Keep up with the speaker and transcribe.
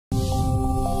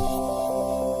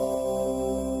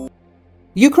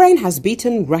Ukraine has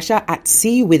beaten Russia at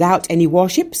sea without any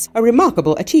warships, a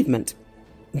remarkable achievement.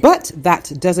 But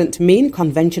that doesn't mean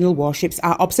conventional warships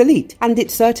are obsolete, and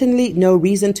it's certainly no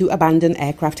reason to abandon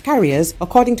aircraft carriers,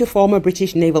 according to former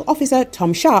British naval officer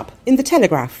Tom Sharp in the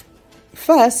Telegraph.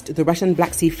 First, the Russian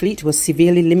Black Sea Fleet was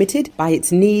severely limited by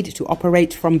its need to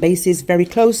operate from bases very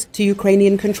close to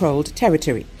Ukrainian-controlled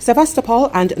territory. Sevastopol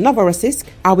and Novorossiysk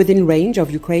are within range of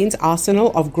Ukraine's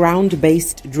arsenal of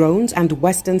ground-based drones and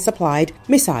Western-supplied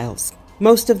missiles.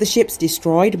 Most of the ships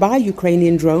destroyed by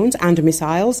Ukrainian drones and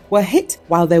missiles were hit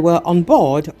while they were on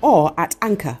board or at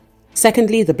anchor.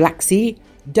 Secondly, the Black Sea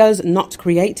does not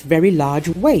create very large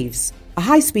waves. A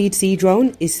high-speed sea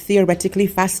drone is theoretically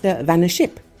faster than a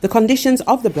ship. The conditions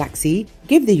of the Black Sea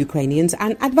give the Ukrainians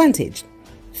an advantage.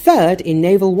 Third, in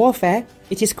naval warfare,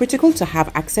 it is critical to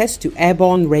have access to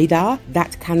airborne radar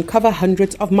that can cover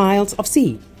hundreds of miles of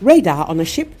sea. Radar on a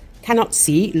ship cannot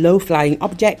see low-flying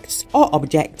objects or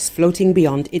objects floating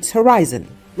beyond its horizon.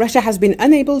 Russia has been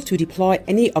unable to deploy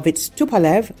any of its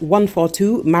Tupolev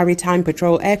 142 maritime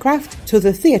patrol aircraft to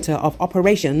the theatre of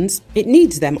operations. It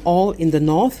needs them all in the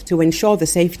north to ensure the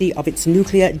safety of its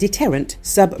nuclear deterrent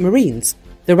submarines.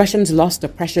 The Russians lost a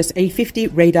precious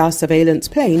A-50 radar surveillance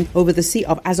plane over the Sea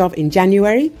of Azov in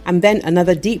January, and then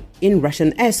another deep in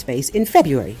Russian airspace in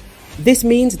February. This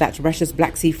means that Russia's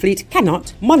Black Sea Fleet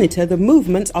cannot monitor the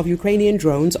movements of Ukrainian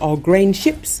drones or grain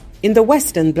ships in the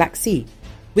western Black Sea.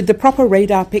 With the proper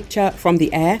radar picture from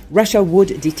the air, Russia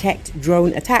would detect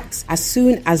drone attacks as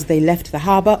soon as they left the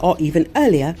harbour or even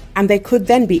earlier, and they could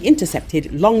then be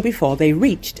intercepted long before they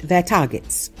reached their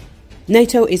targets.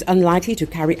 NATO is unlikely to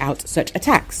carry out such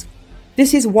attacks.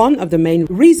 This is one of the main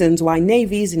reasons why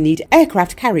navies need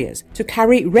aircraft carriers to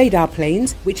carry radar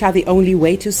planes, which are the only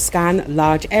way to scan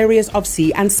large areas of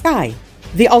sea and sky.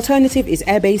 The alternative is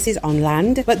air bases on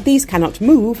land, but these cannot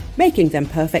move, making them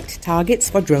perfect targets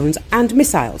for drones and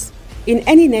missiles. In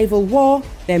any naval war,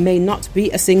 there may not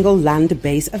be a single land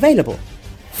base available.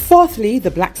 Fourthly,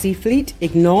 the Black Sea Fleet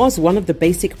ignores one of the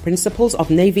basic principles of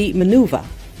Navy maneuver: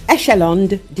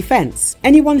 echeloned defense.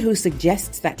 Anyone who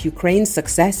suggests that Ukraine's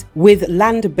success with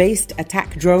land-based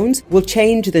attack drones will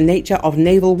change the nature of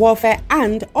naval warfare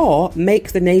and/or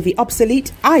make the Navy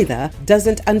obsolete either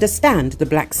doesn't understand the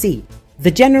Black Sea,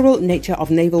 the general nature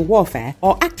of naval warfare,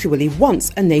 or actually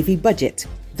wants a Navy budget.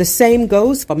 The same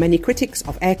goes for many critics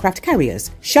of aircraft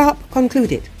carriers, Sharp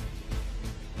concluded.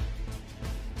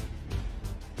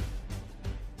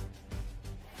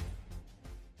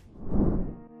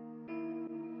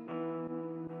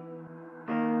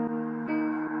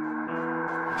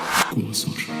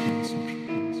 Голосуй.